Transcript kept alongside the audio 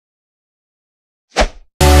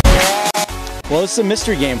Well, it's a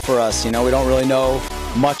mystery game for us. You know, we don't really know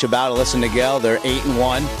much about Aliso Niguel. They're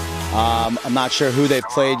 8-1. I'm not sure who they've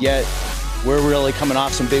played yet. We're really coming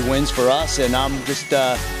off some big wins for us, and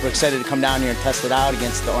we're excited to come down here and test it out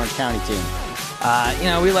against the Orange County team. You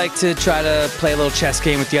know, we like to try to play a little chess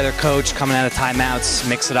game with the other coach, coming out of timeouts,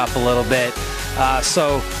 mix it up a little bit.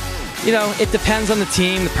 So, you know, it depends on the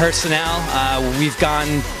team, the personnel. We've gone,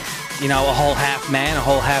 you know, a whole half man, a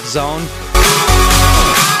whole half zone.